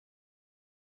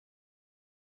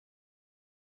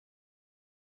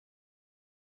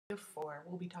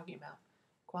We'll be talking about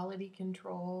quality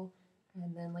control,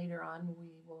 and then later on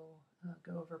we will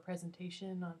go over a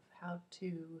presentation of how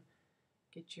to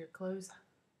get your clothes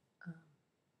um,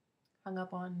 hung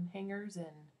up on hangers and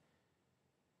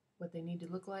what they need to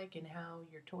look like and how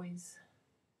your toys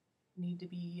need to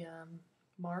be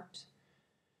marked.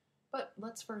 But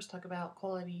let's first talk about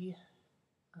quality.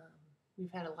 Um,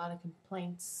 we've had a lot of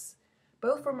complaints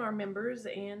both from our members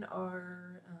and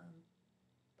our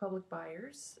public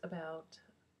buyers about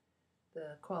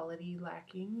the quality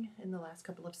lacking in the last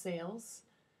couple of sales.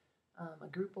 A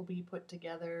group will be put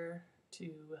together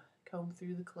to comb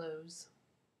through the clothes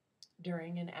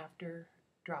during and after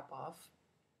drop-off.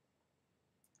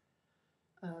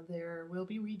 There will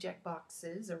be reject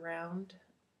boxes around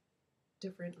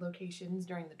different locations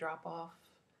during the drop-off,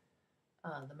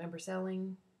 the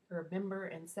member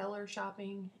and seller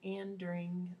shopping, and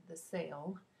during the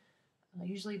sale.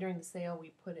 Usually during the sale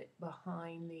we put it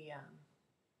behind the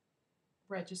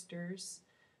registers,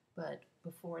 but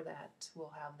before that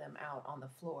we'll have them out on the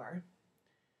floor.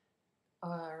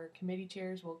 Our committee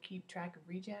chairs will keep track of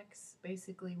rejects.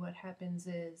 Basically what happens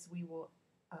is we will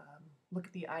look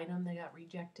at the item that got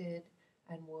rejected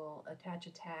and we'll attach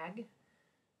a tag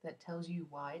that tells you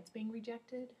why it's being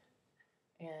rejected,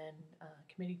 and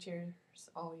committee chairs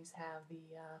always have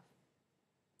the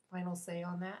final say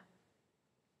on that.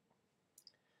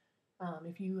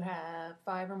 If you have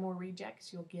 5 or more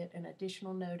rejects, you'll get an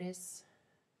additional notice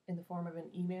in the form of an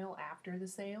email after the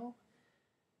sale.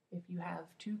 If you have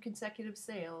 2 consecutive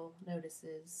sale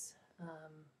notices,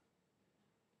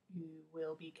 you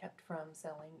will be kept from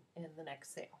selling in the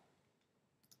next sale.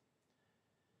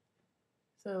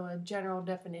 So a general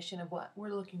definition of what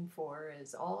we're looking for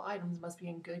is all items must be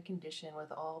in good condition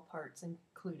with all parts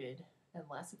included,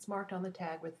 unless it's marked on the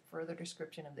tag with further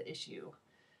description of the issue.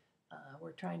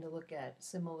 We're trying to look at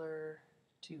similar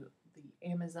to the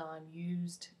Amazon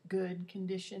used good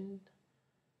condition.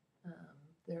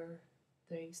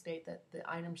 They state that the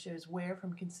item shows wear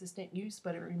from consistent use,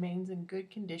 but it remains in good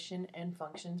condition and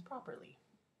functions properly.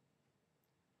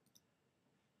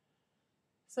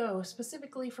 So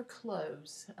specifically for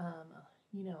clothes,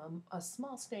 a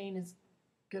small stain is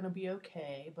going to be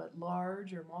okay, but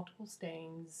large or multiple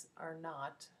stains are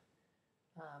not.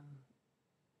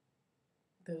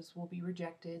 Those will be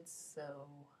rejected. So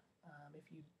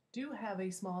if you do have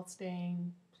a small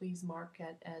stain, please mark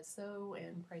it as so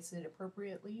and price it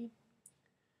appropriately.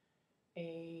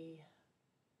 A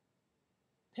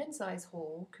pin size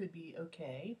hole could be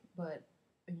okay, but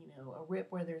a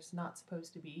rip where there's not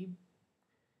supposed to be.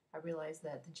 I realize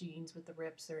that the jeans with the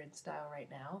rips are in style right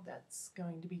now. That's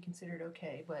going to be considered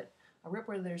okay, but a rip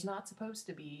where there's not supposed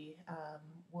to be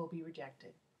will be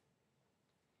rejected.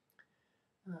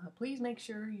 Please make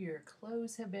sure your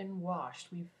clothes have been washed.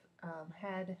 We've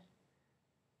had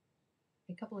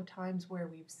a couple of times where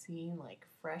we've seen like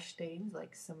fresh stains,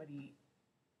 like somebody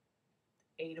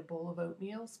ate a bowl of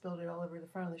oatmeal, spilled it all over the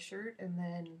front of the shirt, and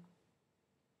then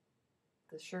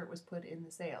the shirt was put in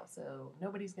the sale. So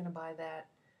nobody's going to buy that.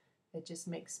 It just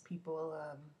makes people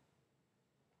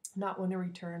not want to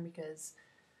return because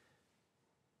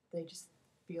they just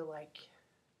feel like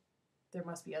there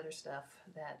must be other stuff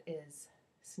that is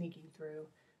sneaking through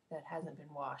that hasn't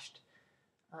been washed.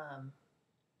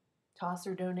 Toss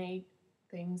or donate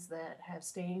things that have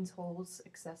stains, holes,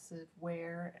 excessive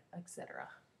wear, etc.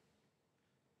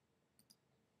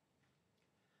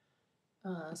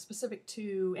 Specific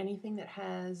to anything that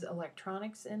has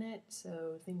electronics in it,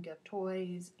 so think of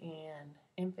toys and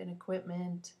infant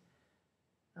equipment,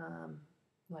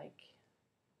 like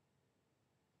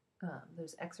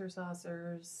those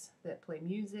exercisers that play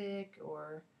music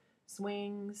or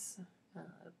swings.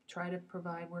 Try to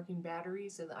provide working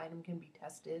batteries so the item can be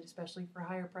tested, especially for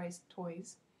higher priced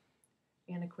toys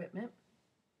and equipment.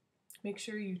 Make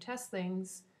sure you test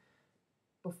things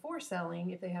before selling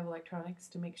if they have electronics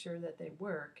to make sure that they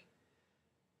work.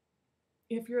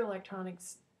 If your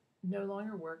electronics no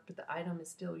longer work but the item is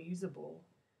still usable,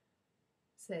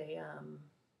 say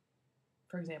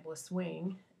for example a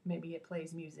swing, maybe it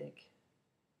plays music,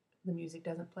 the music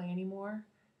doesn't play anymore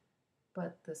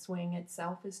but the swing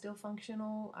itself is still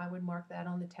functional, I would mark that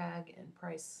on the tag and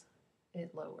price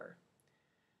it lower.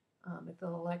 If the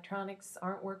electronics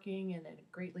aren't working and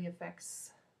it greatly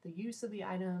affects the use of the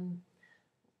item,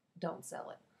 don't sell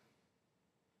it.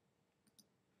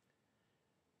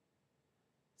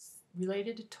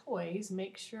 Related to toys,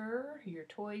 make sure your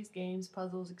toys, games,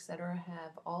 puzzles, etc.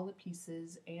 have all the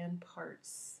pieces and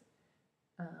parts.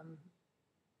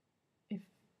 If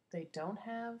they don't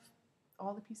have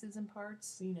all the pieces and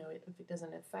parts, if it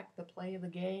doesn't affect the play of the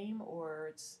game or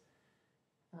it's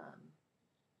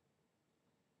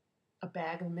a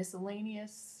bag of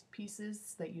miscellaneous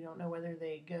pieces that you don't know whether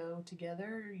they go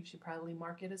together, you should probably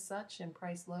mark it as such and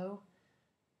price low.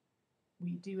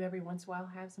 We do every once in a while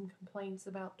have some complaints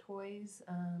about toys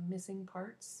missing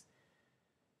parts.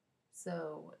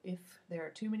 So if there are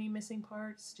too many missing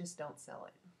parts, just don't sell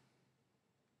it.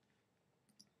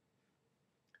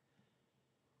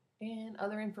 And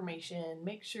other information,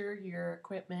 make sure your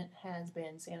equipment has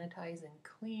been sanitized and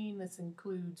clean. This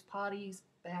includes potties,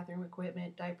 bathroom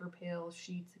equipment, diaper pails,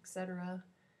 sheets, etc.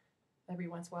 Every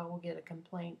once in a while we'll get a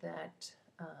complaint that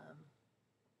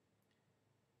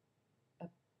a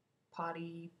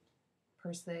potty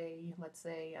per se, let's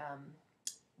say,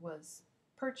 was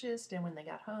purchased, and when they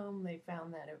got home they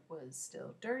found that it was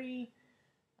still dirty.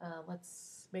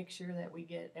 Let's make sure that we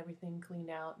get everything cleaned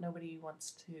out. Nobody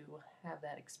wants to have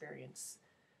that experience.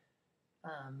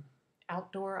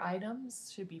 Outdoor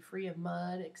items should be free of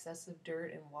mud, excessive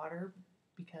dirt, and water,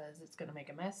 because it's going to make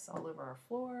a mess all over our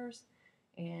floors,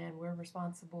 and we're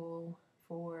responsible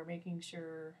for making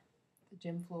sure the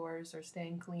gym floors are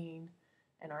staying clean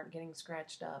and aren't getting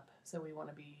scratched up, so we want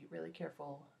to be really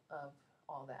careful of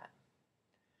all that.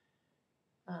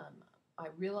 I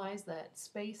realize that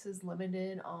space is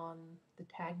limited on the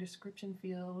tag description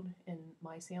field in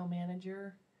My Sale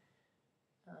Manager.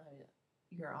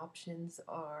 Your options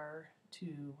are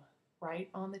to write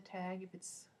on the tag if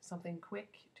it's something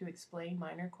quick to explain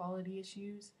minor quality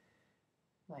issues,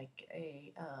 like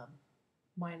a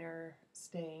minor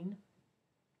stain,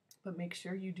 but make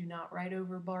sure you do not write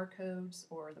over barcodes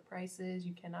or the prices.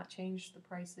 You cannot change the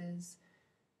prices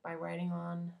by writing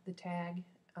on the tag.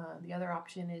 The other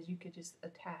option is you could just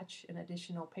attach an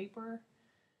additional paper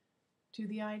to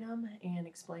the item and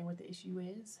explain what the issue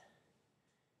is,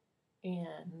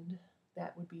 and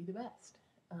that would be the best.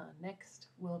 Next,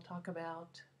 we'll talk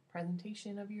about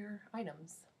presentation of your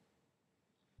items.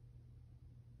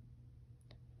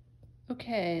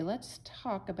 Okay, let's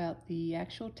talk about the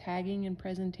actual tagging and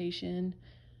presentation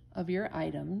of your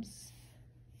items.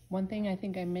 One thing I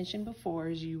think I mentioned before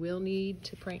is you will need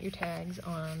to print your tags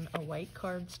on a white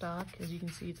cardstock. As you can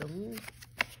see, it's a little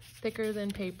thicker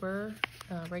than paper,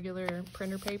 regular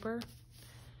printer paper.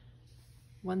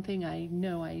 One thing I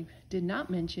know I did not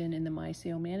mention in the My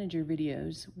Sale Manager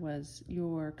videos was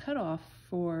your cutoff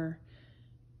for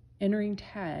entering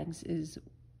tags is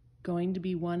going to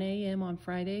be 1 a.m. on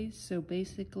Fridays. So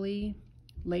basically,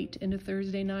 late into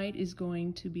Thursday night is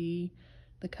going to be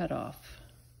the cutoff,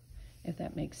 if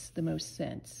that makes the most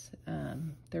sense.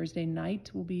 Thursday night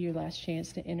will be your last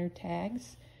chance to enter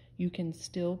tags. You can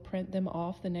still print them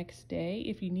off the next day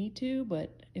if you need to,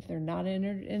 but if they're not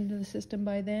entered into the system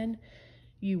by then,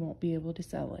 you won't be able to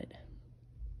sell it.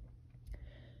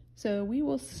 So we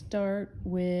will start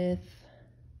with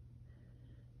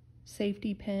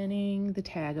safety pinning the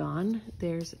tag on.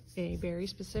 There's a very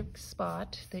specific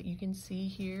spot that you can see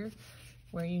here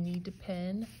where you need to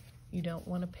pin. You don't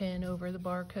want to pin over the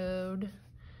barcode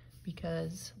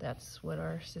because that's what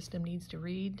our system needs to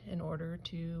read in order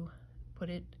to put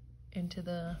it into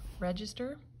the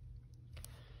register.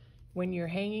 When you're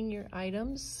hanging your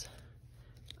items,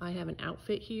 I have an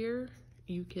outfit here.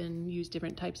 You can use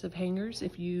different types of hangers.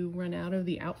 If you run out of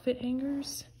the outfit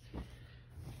hangers,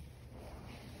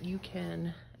 you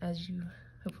can, as you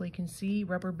hopefully can see,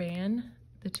 rubber band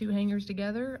the two hangers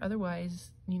together. Otherwise,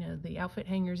 you know, the outfit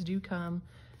hangers do come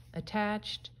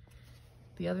attached.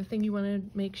 The other thing you want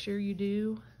to make sure you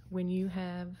do when you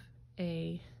have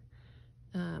a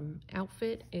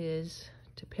outfit is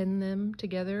to pin them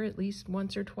together at least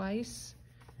once or twice.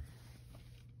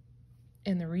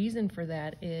 And the reason for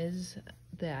that is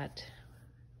that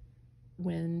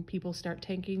when people start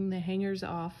taking the hangers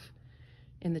off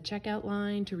in the checkout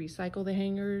line to recycle the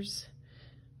hangers,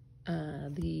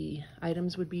 the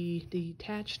items would be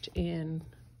detached and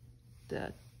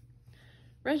the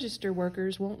register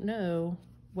workers won't know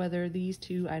whether these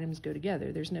two items go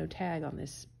together. There's no tag on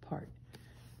this part.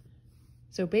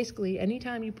 So basically,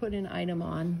 anytime you put an item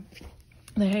on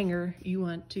the hanger, you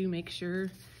want to make sure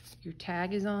your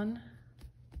tag is on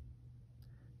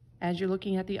as you're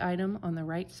looking at the item on the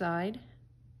right side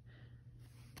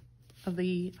of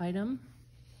the item,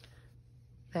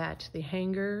 that the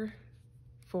hanger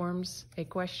forms a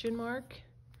question mark,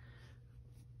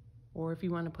 or if you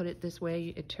want to put it this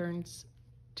way, it turns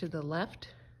to the left,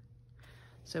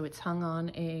 so it's hung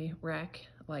on a rack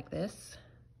like this,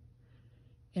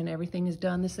 and everything is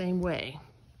done the same way.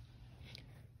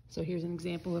 So here's an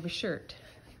example of a shirt.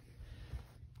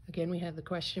 Again, we have the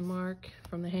question mark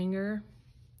from the hanger,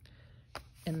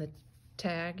 and the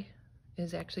tag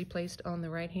is actually placed on the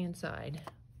right hand side.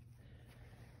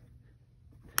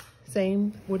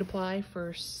 Same would apply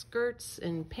for skirts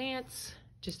and pants,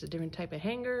 just a different type of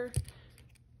hanger.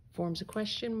 Forms a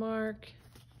question mark.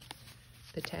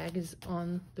 The tag is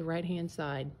on the right-hand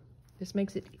side. This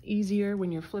makes it easier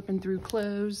when you're flipping through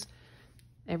clothes.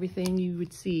 Everything you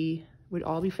would see would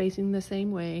all be facing the same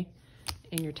way,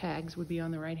 and your tags would be on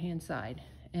the right-hand side.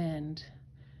 And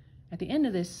at the end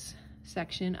of this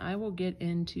section, I will get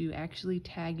into actually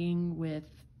tagging with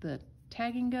the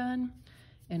tagging gun,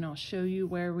 and I'll show you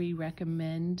where we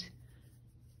recommend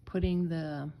putting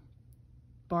the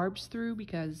barbs through,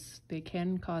 because they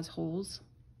can cause holes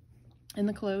in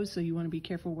the clothes, so you want to be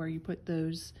careful where you put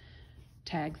those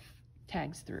tags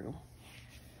through.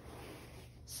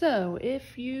 So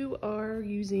if you are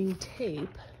using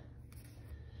tape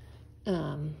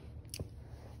to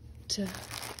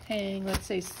hang, let's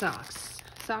say socks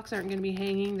aren't going to be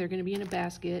hanging, they're going to be in a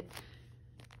basket.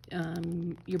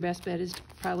 Your best bet is to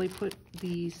probably put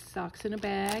the socks in a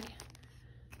bag,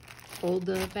 fold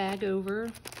the bag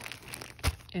over,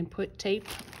 and put tape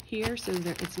here so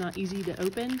that it's not easy to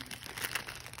open.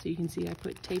 So you can see I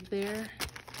put tape there.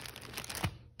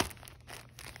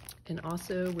 And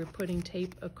also we're putting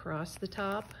tape across the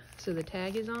top so the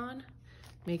tag is on,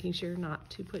 making sure not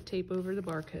to put tape over the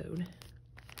barcode.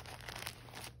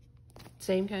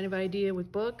 Same kind of idea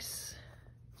with books.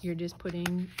 You're just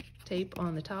putting tape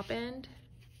on the top end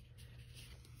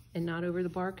and not over the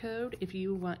barcode. If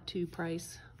you want to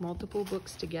price multiple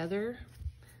books together,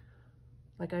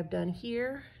 like I've done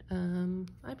here,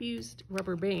 I've used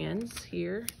rubber bands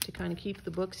here to kind of keep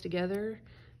the books together.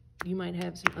 You might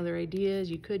have some other ideas.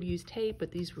 You could use tape,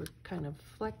 but these were kind of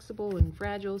flexible and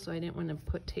fragile, so I didn't want to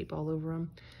put tape all over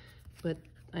them. But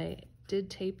I did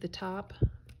tape the top,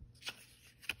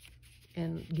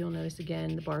 and you'll notice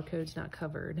again the barcode's not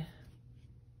covered.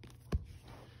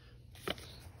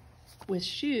 With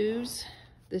shoes,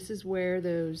 this is where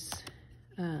those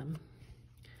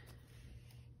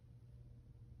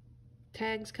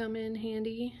tags come in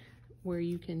handy, where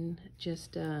you can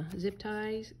just zip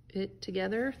tie it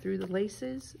together through the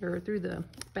laces or through the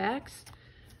backs.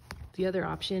 The other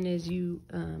option is you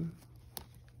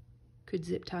could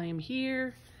zip tie them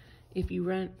here. If you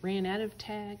ran out of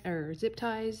tag or zip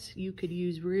ties, you could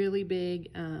use really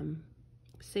big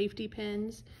safety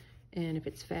pins, and if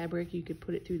it's fabric, you could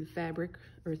put it through the fabric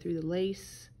or through the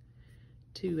lace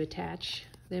to attach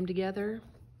them together.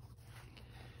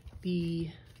 The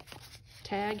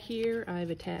tag here I've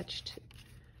attached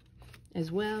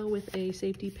as well with a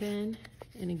safety pin,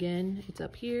 and again it's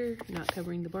up here, not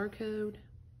covering the barcode.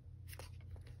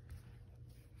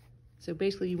 So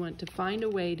basically you want to find a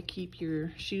way to keep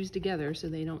your shoes together so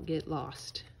they don't get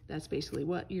lost. That's basically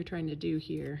what you're trying to do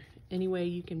here. Any way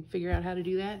you can figure out how to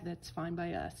do that, that's fine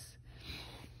by us.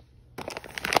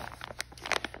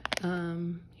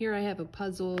 Here I have a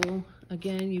puzzle.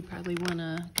 Again, you probably want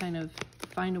to kind of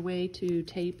find a way to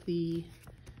tape the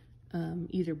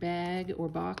either bag or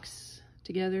box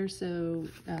together so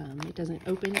it doesn't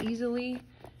open easily.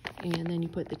 And then you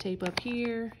put the tape up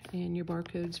here and your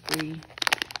barcode's free.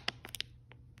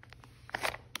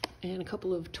 And a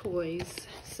couple of toys.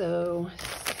 So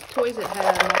toys that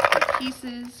have multiple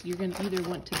pieces, you're going to either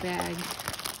want to bag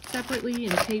separately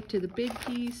and tape to the big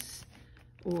piece,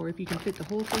 or if you can fit the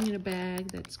whole thing in a bag,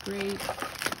 that's great.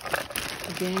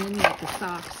 Again, you have the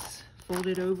socks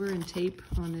folded over and tape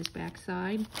on this back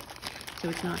side so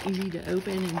it's not easy to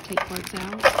open and take parts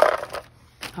out.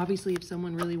 Obviously, if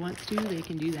someone really wants to, they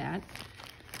can do that.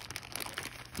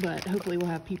 But hopefully we'll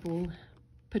have people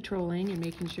patrolling and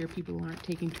making sure people aren't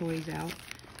taking toys out.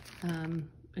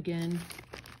 Again,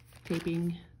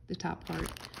 taping the top part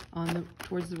on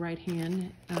towards the right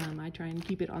hand. I try and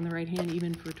keep it on the right hand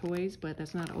even for toys, but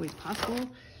that's not always possible.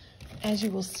 As you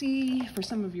will see, for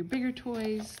some of your bigger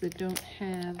toys that don't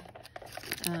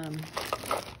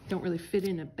really fit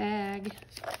in a bag,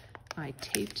 I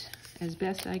taped as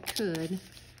best I could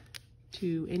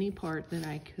to any part that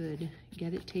I could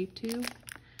get it taped to.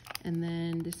 And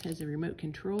then this has a remote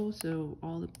control, so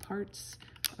all the parts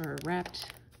are wrapped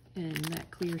in that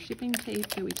clear shipping tape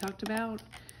that we talked about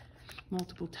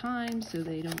multiple times so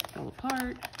they don't fall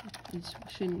apart. It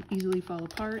shouldn't easily fall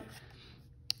apart.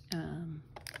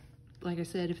 Like I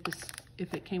said,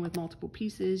 if it came with multiple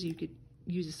pieces, you could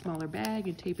use a smaller bag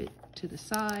and tape it to the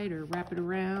side or wrap it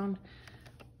around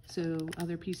so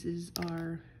other pieces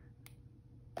are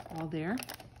all there.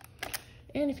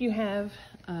 And if you have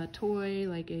a toy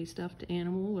like a stuffed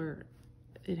animal, or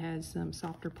it has some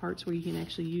softer parts where you can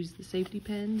actually use the safety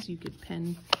pins, you could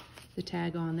pin the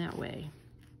tag on that way.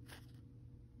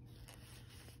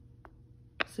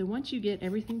 So once you get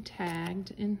everything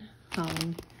tagged and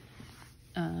hung,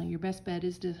 your best bet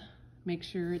is to make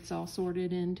sure it's all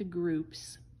sorted into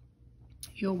groups,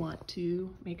 you'll want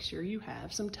to make sure you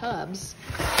have some tubs.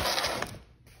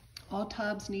 All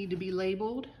tubs need to be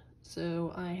labeled.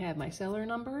 So I have my seller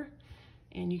number,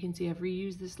 and you can see I've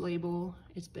reused this label.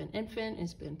 It's been infant,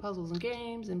 it's been puzzles and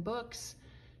games and books.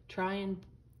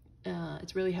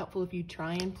 It's really helpful if you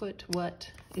try and put what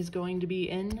is going to be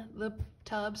in the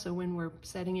tub, so when we're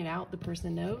setting it out, the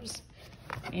person knows.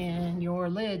 And your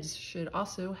lids should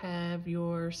also have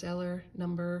your seller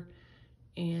number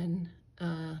and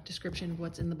description of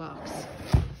what's in the box.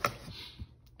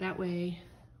 That way,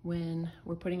 when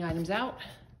we're putting items out,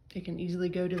 it can easily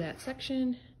go to that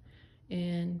section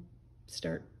and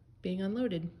start being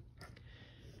unloaded.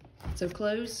 So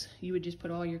clothes, you would just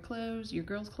put all your clothes, your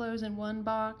girls' clothes in one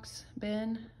box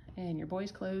bin, and your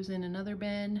boys' clothes in another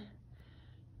bin,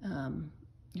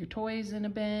 your toys in a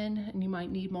bin, and you might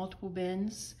need multiple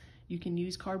bins. You can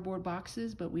use cardboard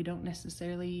boxes, but we don't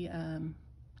necessarily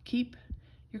keep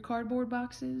your cardboard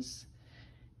boxes.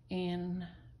 And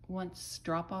once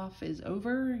drop-off is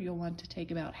over, you'll want to take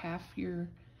about half your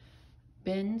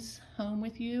bins home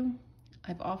with you.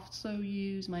 I've also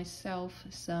used myself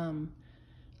some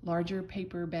larger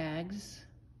paper bags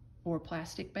or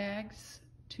plastic bags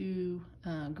to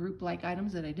group like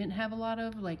items that I didn't have a lot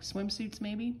of, like swimsuits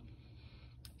maybe,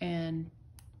 and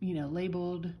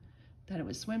labeled that it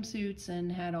was swimsuits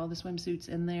and had all the swimsuits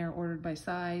in there ordered by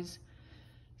size.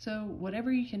 So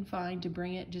whatever you can find to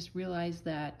bring it, just realize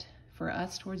that for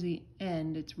us towards the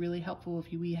end, it's really helpful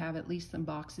if we have at least some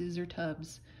boxes or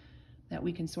tubs that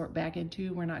we can sort back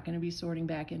into. We're not going to be sorting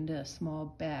back into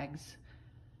small bags.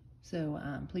 So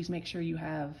please make sure you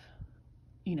have,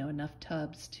 enough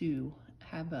tubs to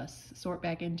have us sort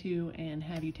back into and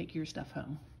have you take your stuff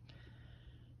home.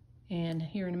 And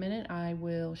here in a minute, I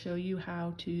will show you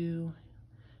how to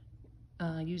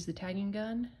use the tagging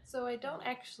gun. So I don't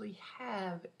actually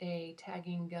have a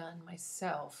tagging gun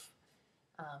myself.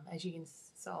 As you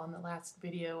saw in the last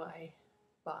video, I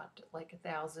bought like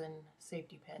 1,000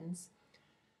 safety pins.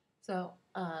 So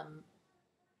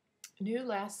new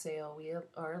last sale, we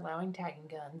are allowing tagging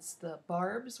guns. The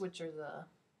barbs, which are the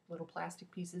little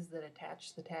plastic pieces that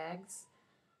attach the tags,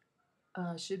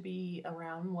 should be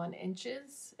around 1 inch.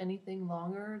 Anything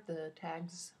longer, the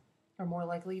tags are more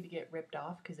likely to get ripped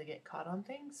off because they get caught on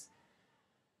things.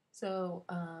 So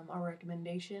our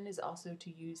recommendation is also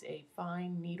to use a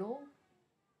fine needle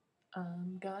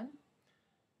gun.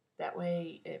 That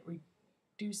way it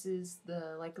reduces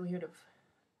the likelihood of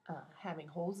having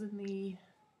holes in the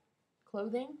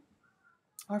clothing.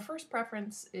 Our first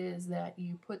preference is that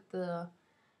you put the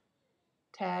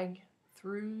tag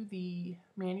through the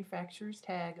manufacturer's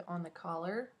tag on the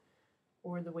collar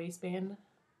or the waistband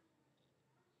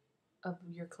of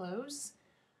your clothes.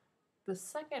 The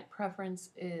second preference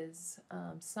is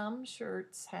some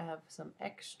shirts have some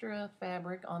extra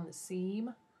fabric on the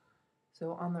seam.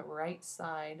 So on the right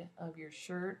side of your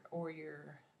shirt or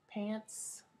your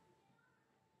pants,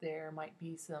 there might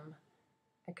be some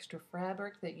extra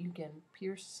fabric that you can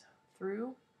pierce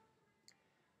through.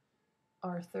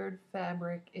 Our third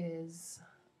fabric is,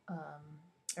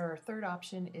 our third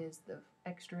option is the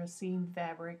extra seam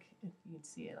fabric. If you can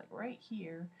see it like right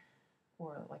here,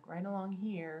 or like right along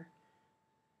here,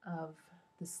 of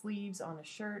the sleeves on a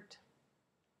shirt.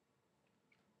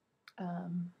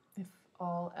 If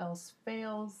all else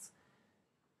fails,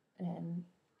 and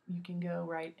you can go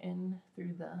right in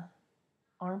through the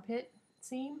armpit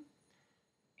seam,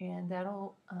 and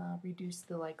that'll reduce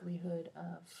the likelihood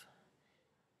of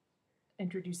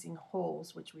introducing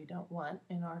holes, which we don't want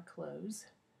in our clothes.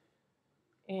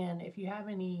 And if you have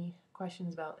any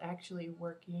questions about actually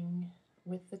working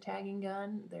with the tagging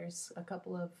gun, there's a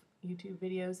couple of YouTube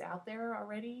videos out there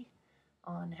already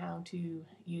on how to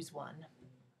use one.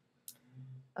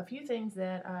 A few things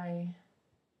that I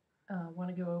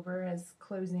want to go over as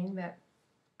closing that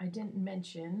I didn't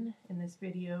mention in this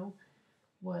video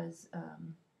was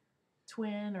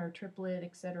twin or triplet,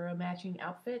 etc. matching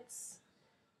outfits.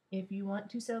 If you want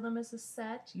to sell them as a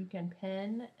set, you can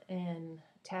pin and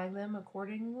tag them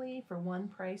accordingly for one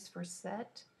price per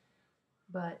set,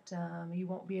 but you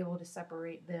won't be able to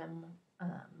separate them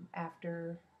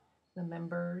after the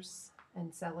members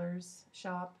and sellers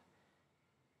shop.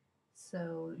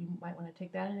 So you might want to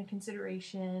take that into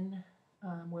consideration.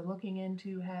 We're looking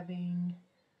into having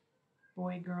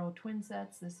boy-girl twin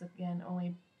sets. This again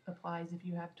only applies if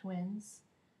you have twins.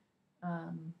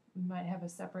 We might have a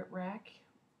separate rack.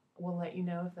 We'll let you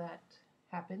know if that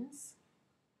happens.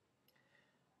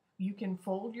 You can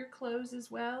fold your clothes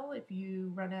as well. If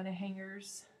you run out of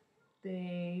hangers,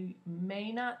 they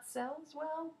may not sell as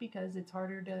well because it's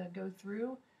harder to go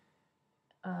through.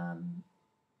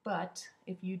 But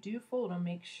if you do fold them,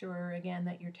 make sure again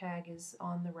that your tag is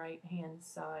on the right hand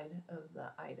side of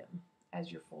the item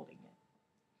as you're folding it.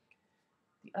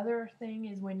 The other thing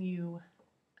is when you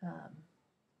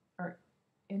are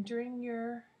entering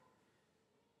your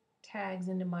tags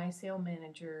into My Sale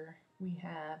Manager, we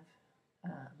have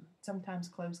sometimes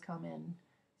clothes come in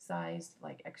sized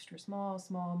like extra small,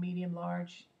 small, medium,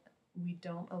 large. We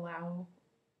don't allow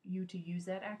you to use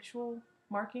that actual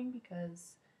marking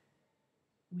because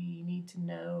we need to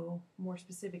know more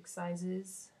specific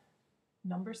sizes,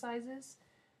 number sizes.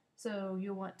 So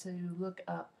you'll want to look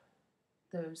up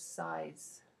those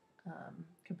size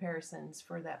comparisons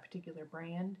for that particular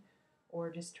brand, or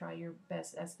just try your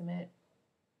best estimate.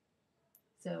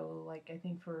 So like I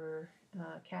think for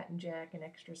Cat and Jack, an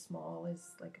extra small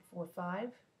is like a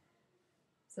 4-5.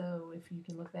 So if you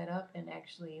can look that up and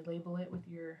actually label it with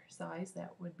your size,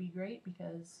 that would be great,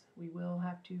 because we will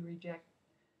have to reject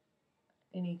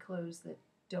any clothes that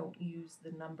don't use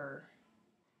the number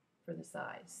for the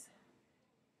size.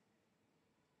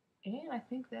 And I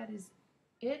think that is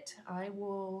it. I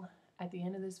will, at the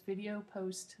end of this video,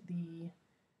 post the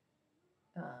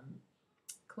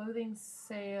clothing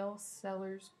sale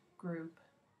sellers group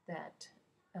that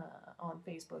on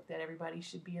Facebook that everybody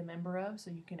should be a member of,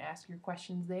 so you can ask your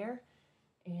questions there.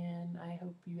 And I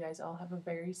hope you guys all have a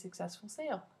very successful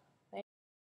sale.